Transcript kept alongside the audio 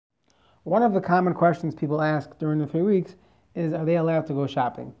One of the common questions people ask during the 3 weeks is, are they allowed to go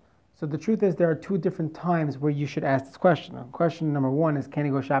shopping? So the truth is there are two different times where you should ask this question. Question number one is, can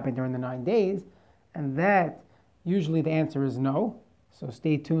you go shopping during the 9 days? And that, usually the answer is no. So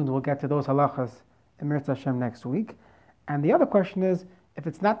stay tuned, we'll get to those halachas in Mirza Hashem next week. And the other question is, if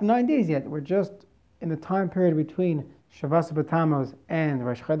it's not the 9 days yet, we're just in the time period between Shavas B'Tammuz and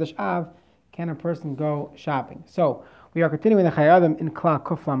Rosh Chodesh Av, can a person go shopping? So we are continuing the Chayei Adam in Klal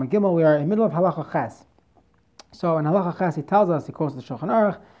Kuf Lamed Gimel. We are in the middle of Halacha Ches. So in Halacha Ches, he tells us, he quotes the Shulchan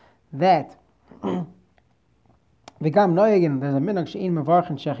Aruch, that V'gam Noyagin, there's a minhag she'in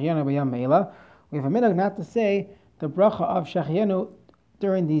mevarchin Shechianu b'yam meila. We have a minhag not to say the bracha of Shechianu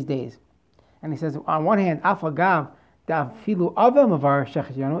during these days. And he says, on one hand, Afagav da'afilu avel mevar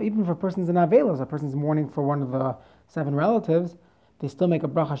Shechianu, even if a person's in avelos, a person's mourning for one of the 7 relatives, they still make a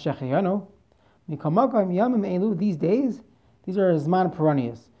bracha Shechianu. Mikamagam yamim elu, these days, these are zman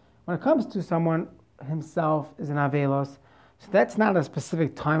peronius. When it comes to someone himself is in avelos, so that's not a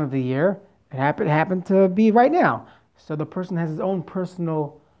specific time of the year. It happened to be right now. So the person has his own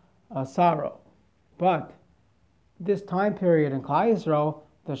personal sorrow. But this time period in Klal Yisrael,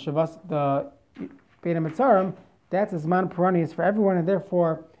 the Beit HaMetzarim, that's a Zman Peranius for everyone, and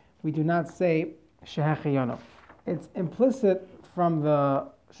therefore we do not say Shehechianu. It's implicit from the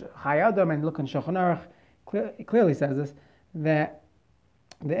Chayei Adam, and look in Shulchan Aruch, it clearly says this, that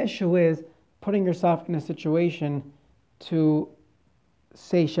the issue is putting yourself in a situation to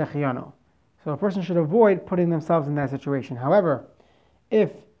say Shechianu. So a person should avoid putting themselves in that situation. However,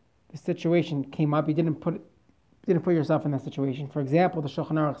 if the situation came up, you didn't put yourself in that situation. For example, the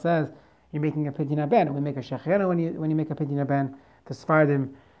Shulchan Aruch says you're making a Pidyon Ben. We make a Shechianu when you make a Pidyon Ben. The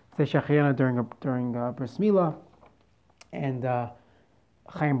Sfardim say Shechianu during Bris Milah, and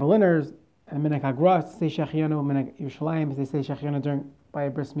Chaim Berliners and Minhag Hagra say Shechianu. Minhag Yerushalayim they say Shechianu by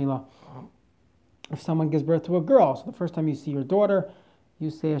Bris Milah. If someone gives birth to a girl, so the first time you see your daughter, you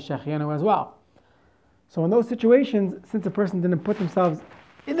say a Shechianu as well. So in those situations, since a person didn't put themselves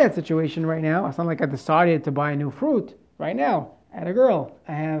in that situation right now, it's not like I decided to buy a new fruit right now. I had a girl,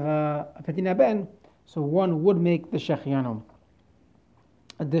 I have a Pidyon Ben, so one would make the Shechianu.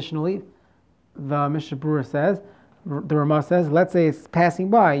 Additionally, the Mishnah Berurah says, the Ramah says, let's say it's passing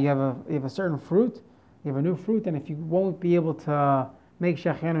by, you have a certain fruit, you have a new fruit, and if you won't be able to make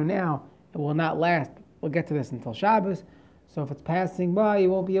Shechianu now, it will not last. We'll get to this until Shabbos. So if it's passing by,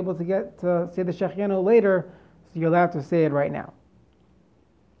 you won't be able to get to say the Shechianu later, so you're allowed to say it right now.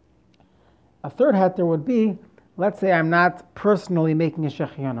 A third heter would be, let's say I'm not personally making a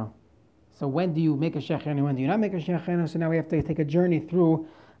Shechianu. So when do you make a Shechianu, when do you not make a Shechianu? So now we have to take a journey through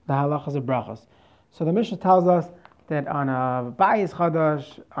the halachas of brachas. So the Mishnah tells us that on a bayis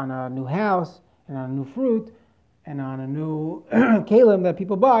chadash, on a new house, and on a new fruit, and on a new kalim that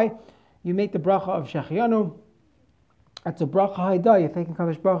people buy, you make the bracha of Shechianu. It's a bracha haidah. You're thanking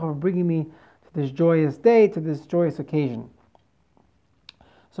Kadosh Baruch Hu for bringing me to this joyous day, to this joyous occasion.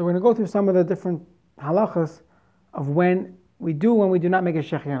 So we're going to go through some of the different halachas of when we do not make a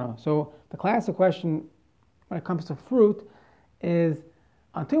Shechianu. So the classic question when it comes to fruit is,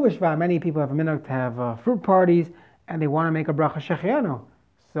 on Tu B'Shvat, many people have a minhag to have fruit parties, and they want to make a bracha Shechianu.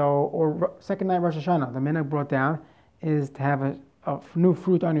 So, or second night Rosh Hashanah, the minhag brought down is to have a new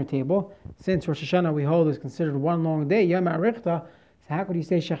fruit on your table. Since Rosh Hashanah we hold is considered one long day, Yom HaRichta, so how could you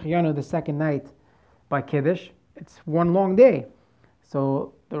say Shechianu the second night by Kiddush? It's one long day.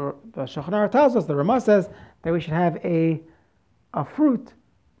 So the Shulchan Aruch tells us, the Ramah says, that we should have a fruit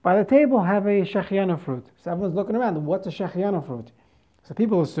by the table, have a Shechianu fruit. So everyone's looking around, what's a Shechianu fruit? So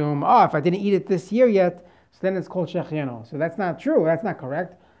people assume, if I didn't eat it this year yet, so then it's called Shechianu. So that's not true, that's not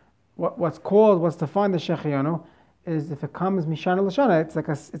correct. What's defined as Shechianu is if it comes Mishana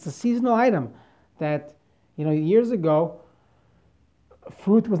L'Shana, it's a seasonal item that, years ago,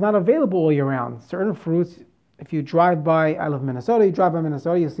 fruit was not available all year round. Certain fruits, if you drive by, I live in Minnesota, you drive by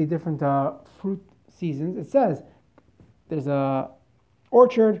Minnesota, you'll see different fruit seasons. It says, there's a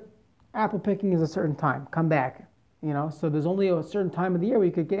orchard, apple picking is a certain time, come back. So there's only a certain time of the year where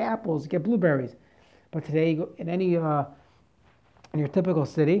you could get apples, get blueberries. But today, in your typical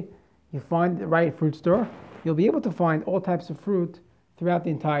city, you find the right fruit store, you'll be able to find all types of fruit throughout the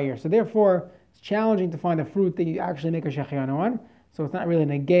entire year. So therefore, it's challenging to find a fruit that you actually make a Shechianu on. So it's not really an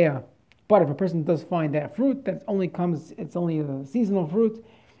ageya. But if a person does find that fruit it's only a seasonal fruit,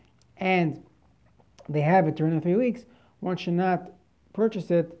 and they have it during the 3 weeks, one should not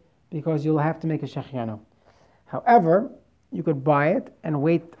purchase it because you'll have to make a Shechianu. However, you could buy it and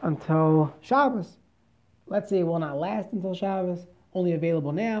wait until Shabbos. Let's say it will not last until Shabbos, only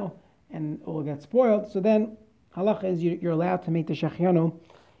available now, and it will get spoiled. So then, halacha is you're allowed to make the Shechianu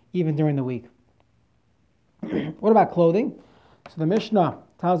even during the week. What about clothing? So the Mishnah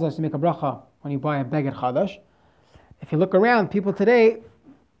tells us to make a bracha when you buy a beged chadash. If you look around, people today,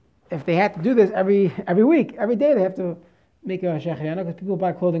 if they had to do this every week, every day they have to make a shechianu because people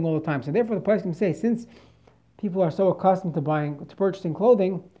buy clothing all the time. So therefore the place can say, since people are so accustomed to purchasing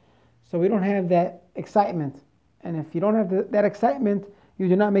clothing, so we don't have that excitement. And if you don't have that excitement, you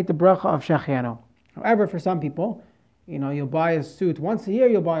do not make the bracha of shechianu. However, for some people, you'll buy a suit. Once a year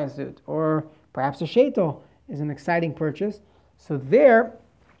you'll buy a suit. Or perhaps a sheitel is an exciting purchase. So there,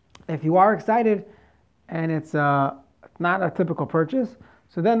 if you are excited and it's not a typical purchase,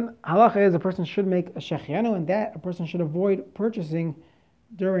 so then halacha is a person should make a shechianu, and that a person should avoid purchasing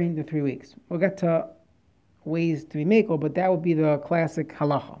during the 3 weeks. We'll get to ways to be meko, but that would be the classic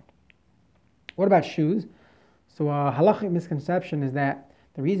halacha. What about shoes? So a halachic misconception is that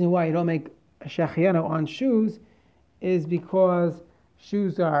the reason why you don't make a shechianu on shoes is because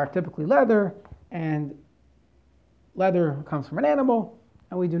shoes are typically leather, and leather comes from an animal,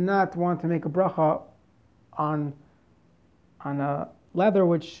 and we do not want to make a bracha on a leather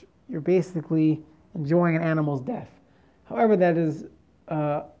which you're basically enjoying an animal's death. However, that is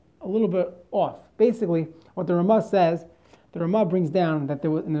a little bit off. Basically, what the Ramah says, the Ramah brings down that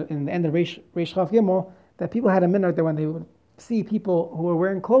there was in the end of Reish Chaf Gimel, that people had a minhag that when they would see people who were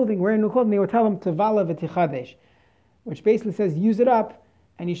wearing new clothing, they would tell them tevala v'tichadesh, which basically says use it up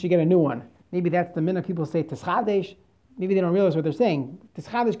and you should get a new one. Maybe that's the minhag people say tischadesh. Maybe they don't realize what they're saying.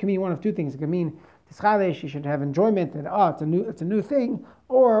 Tischadesh can mean one of two things. It can mean tischadesh, you should have enjoyment, that it's a new thing.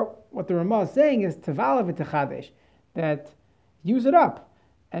 Or what the Ramah is saying is tevala v'tichadesh, that use it up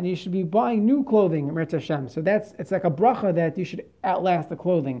and you should be buying new clothing, Eretz Hashem. So it's like a bracha that you should outlast the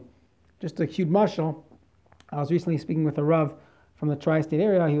clothing. Just a cute mashal. I was recently speaking with a Rav from the tri-state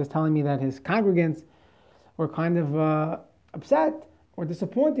area. He was telling me that his congregants were kind of upset or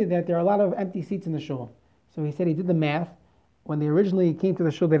disappointed that there are a lot of empty seats in the shul. So he said he did the math. When they originally came to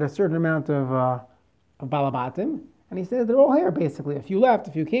the shul, they had a certain amount of balabatim, and he said they're all here basically. A few left,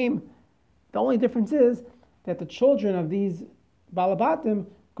 a few came. The only difference is that the children of these balabatim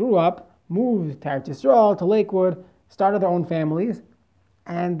grew up, moved to Eretz Yisrael, to Lakewood, started their own families,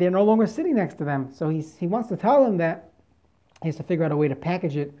 and they're no longer sitting next to them. So he wants to tell them that he has to figure out a way to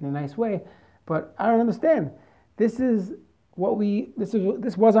package it in a nice way. But I don't understand. This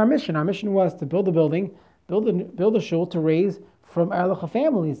was our mission. Our mission was to build a building, build a shul to raise from Erlecha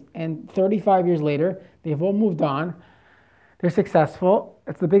families. And 35 years later, they've all moved on. They're successful.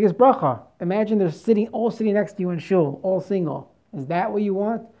 It's the biggest bracha. Imagine they're all sitting next to you in shul, all single. Is that what you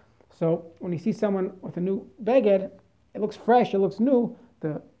want? So when you see someone with a new beged, it looks fresh, it looks new.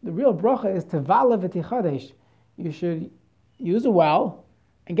 The real bracha is tevala v'tichadesh. You should use it well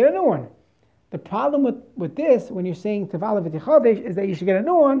and get a new one. The problem with this, when you're saying tevala v'tichadesh, is that you should get a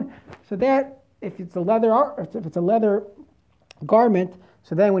new one, so that if it's a leather garment,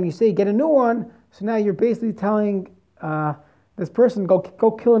 so then when you say get a new one, so now you're basically telling this person go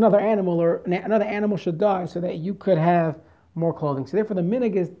kill another animal, or another animal should die, so that you could have more clothing. So therefore, the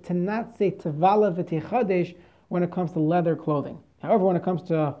minhag is to not say tevala v'tichadesh when it comes to leather clothing. However, when it comes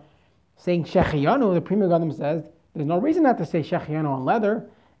to saying shechianu, the Pri Megadim says there's no reason not to say shechianu on leather.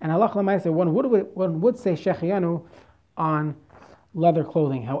 And halach l'maaseh, one would say shechianu on leather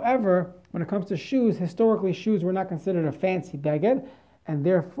clothing. However, when it comes to shoes, historically shoes were not considered a fancy beged, and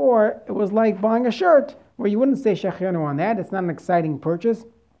therefore it was like buying a shirt where you wouldn't say shechianu on that. It's not an exciting purchase,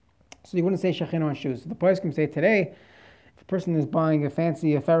 so you wouldn't say shechianu on shoes. So the place can say today, if a person is buying a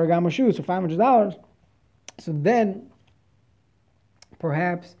fancy Ferragamo shoes for $500, so then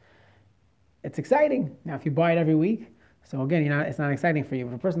perhaps it's exciting. Now, if you buy it every week, so again, it's not exciting for you.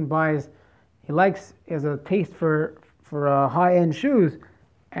 If a person buys, he has a taste for high-end shoes,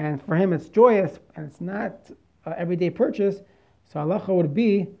 and for him it's joyous, and it's not an everyday purchase. So halacha would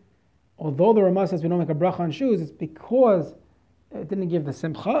be, although the Ramah says we don't make a bracha on shoes, it's because it didn't give the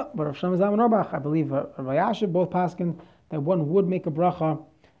simcha. But Rav Shlomo Zalman Auerbach, I believe, Rav Yashiv, both paskin that one would make a bracha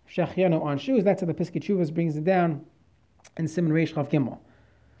shechianu on shoes. That's how the Piskei Teshuvos brings it down in Siman Reish Chav Gimel.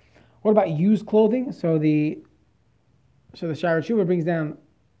 What about used clothing? So the Sha'ar Tshuva brings down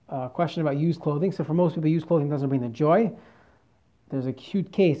a question about used clothing. So for most people, used clothing doesn't bring the joy. There's a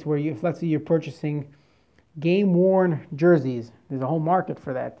cute case where if let's say you're purchasing game-worn jerseys, there's a whole market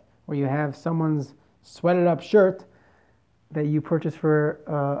for that, where you have someone's sweated up shirt that you purchase for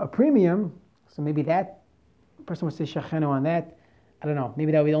a premium. So maybe that person would say shechianu on that. I don't know.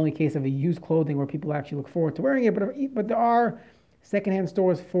 Maybe that would be the only case of a used clothing where people actually look forward to wearing it. But there are secondhand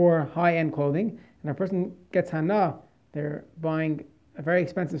stores for high-end clothing, and a person gets hana, they're buying a very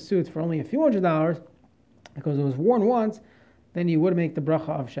expensive suit for only a few $100s because it was worn once. then you would make the bracha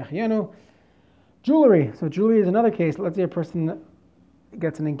of Shechianu. Jewelry. So jewelry is another case. Let's say a person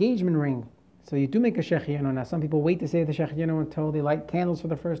gets an engagement ring. So you do make a Shechianu. Now some people wait to say the Shechianu until they light candles for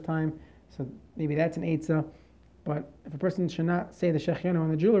the first time. So maybe that's an Eitzah. But if a person should not say the Shechianu on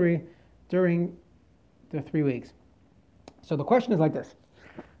the jewelry during the 3 weeks. So the question is like this.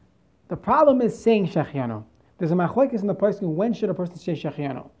 The problem is saying Shechianu. There's a machlokes in the poskim. When should a person say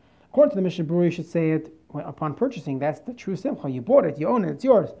Shechianu? According to the Mishnah Berurah, you should say it upon purchasing. That's the true simcha. You bought it, you own it, it's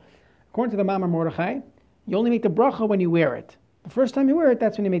yours. According to the Mamar Mordechai, you only make the bracha when you wear it. The first time you wear it,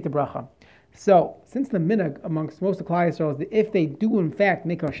 that's when you make the bracha. So, since the minhag amongst most of the Klal Yisrael is that if they do in fact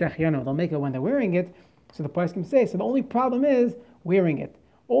make a Shechianu, they'll make it when they're wearing it, so the poskim say, so the only problem is wearing it.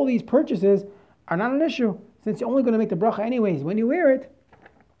 All these purchases are not an issue, since you're only going to make the bracha anyways when you wear it.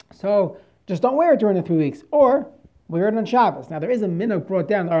 So, just don't wear it during the 3 weeks, or wear it on Shabbos. Now, there is a minhag brought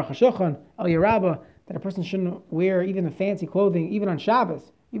down, Aruch HaShulchan, El Yerabah, that a person shouldn't wear even the fancy clothing, even on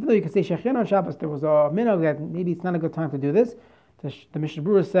Shabbos. Even though you could say Shechianu on Shabbos, there was a minhag that maybe it's not a good time to do this. The Mishnah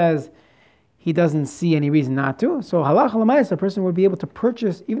Berurah says he doesn't see any reason not to. So halacha l'maisa, a person would be able to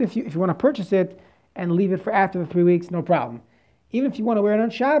purchase, even if you want to purchase it and leave it for after the 3 weeks, no problem. Even if you want to wear it on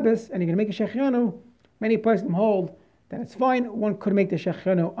Shabbos and you're going to make a Shechianu, many places hold that it's fine. One could make the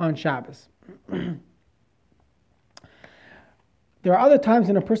Shechianu on Shabbos. There are other times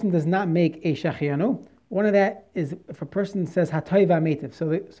when a person does not make a Shechianu. One of that is if a person says Hatay v'Ametiv. So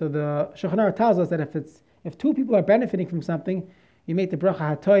the Shulchan Aruch tells us that if two people are benefiting from something, you make the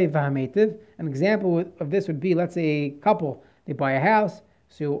bracha Hatay v'Ametiv. An example of this would be, let's say a couple, they buy a house,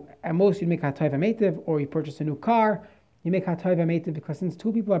 so at most you make Hatay v'Ametiv, or you purchase a new car, you make Hatay v'Ametiv, because since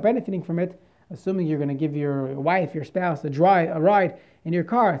two people are benefiting from it, assuming you're going to give your wife, your spouse, a ride in your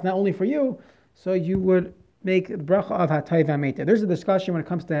car, it's not only for you, so you would make the bracha of Hatay v'Ametiv. There's a discussion when it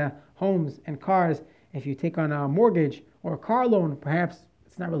comes to homes and cars. If you take on a mortgage or a car loan, perhaps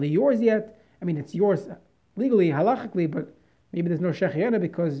it's not really yours yet. I mean, it's yours legally, halachically, but maybe there's no Shechianu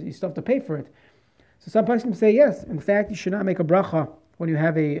because you still have to pay for it. So some people say, yes, in fact, you should not make a bracha when you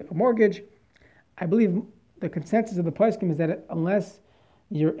have a mortgage. I believe the consensus of the poskim is that unless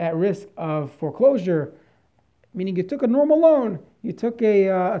you're at risk of foreclosure, meaning you took a normal loan, you took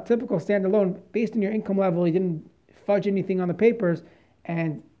a typical standard loan based on your income level, you didn't fudge anything on the papers,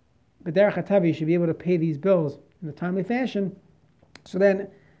 and b'derech hatavi, you should be able to pay these bills in a timely fashion. So then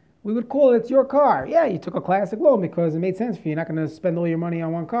we would call it's your car. Yeah, you took a classic loan because it made sense for you. You're not going to spend all your money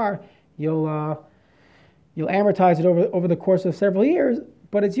on one car. You'll amortize it over the course of several years,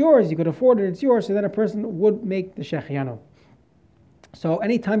 but it's yours. You could afford it. It's yours. So then a person would make the Shechianu. So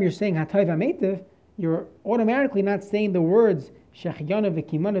anytime you're saying Hatay v'Ametiv, you're automatically not saying the words Shechianu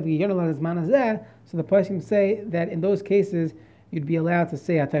v'Kimanu v'Yonu l'Zman hazeh. So the person can say that in those cases you'd be allowed to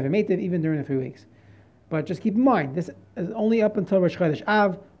say Hatay v'Ametiv even during the 3 weeks. But just keep in mind, this is only up until Rosh Chodesh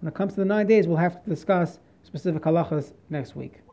Av. When it comes to the 9 days, we'll have to discuss specific halachas next week.